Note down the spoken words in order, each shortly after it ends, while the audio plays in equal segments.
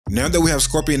Now that we have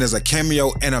Scorpion as a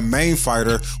cameo and a main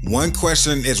fighter, one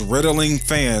question is riddling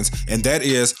fans, and that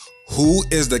is, who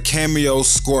is the cameo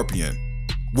Scorpion?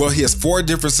 Well, he has 4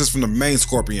 differences from the main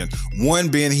Scorpion. 1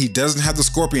 being he doesn't have the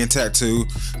Scorpion tattoo.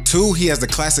 2, he has the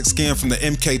classic skin from the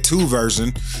MK2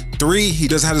 version. 3, he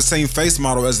doesn't have the same face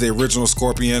model as the original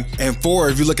Scorpion. And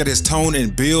 4, if you look at his tone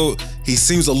and build, he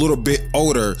seems a little bit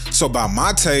older. So by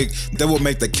my take, that would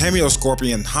make the cameo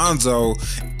Scorpion Hanzo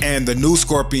and the new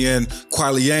Scorpion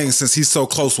Kuai Liang, since he's so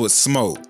close with Smoke.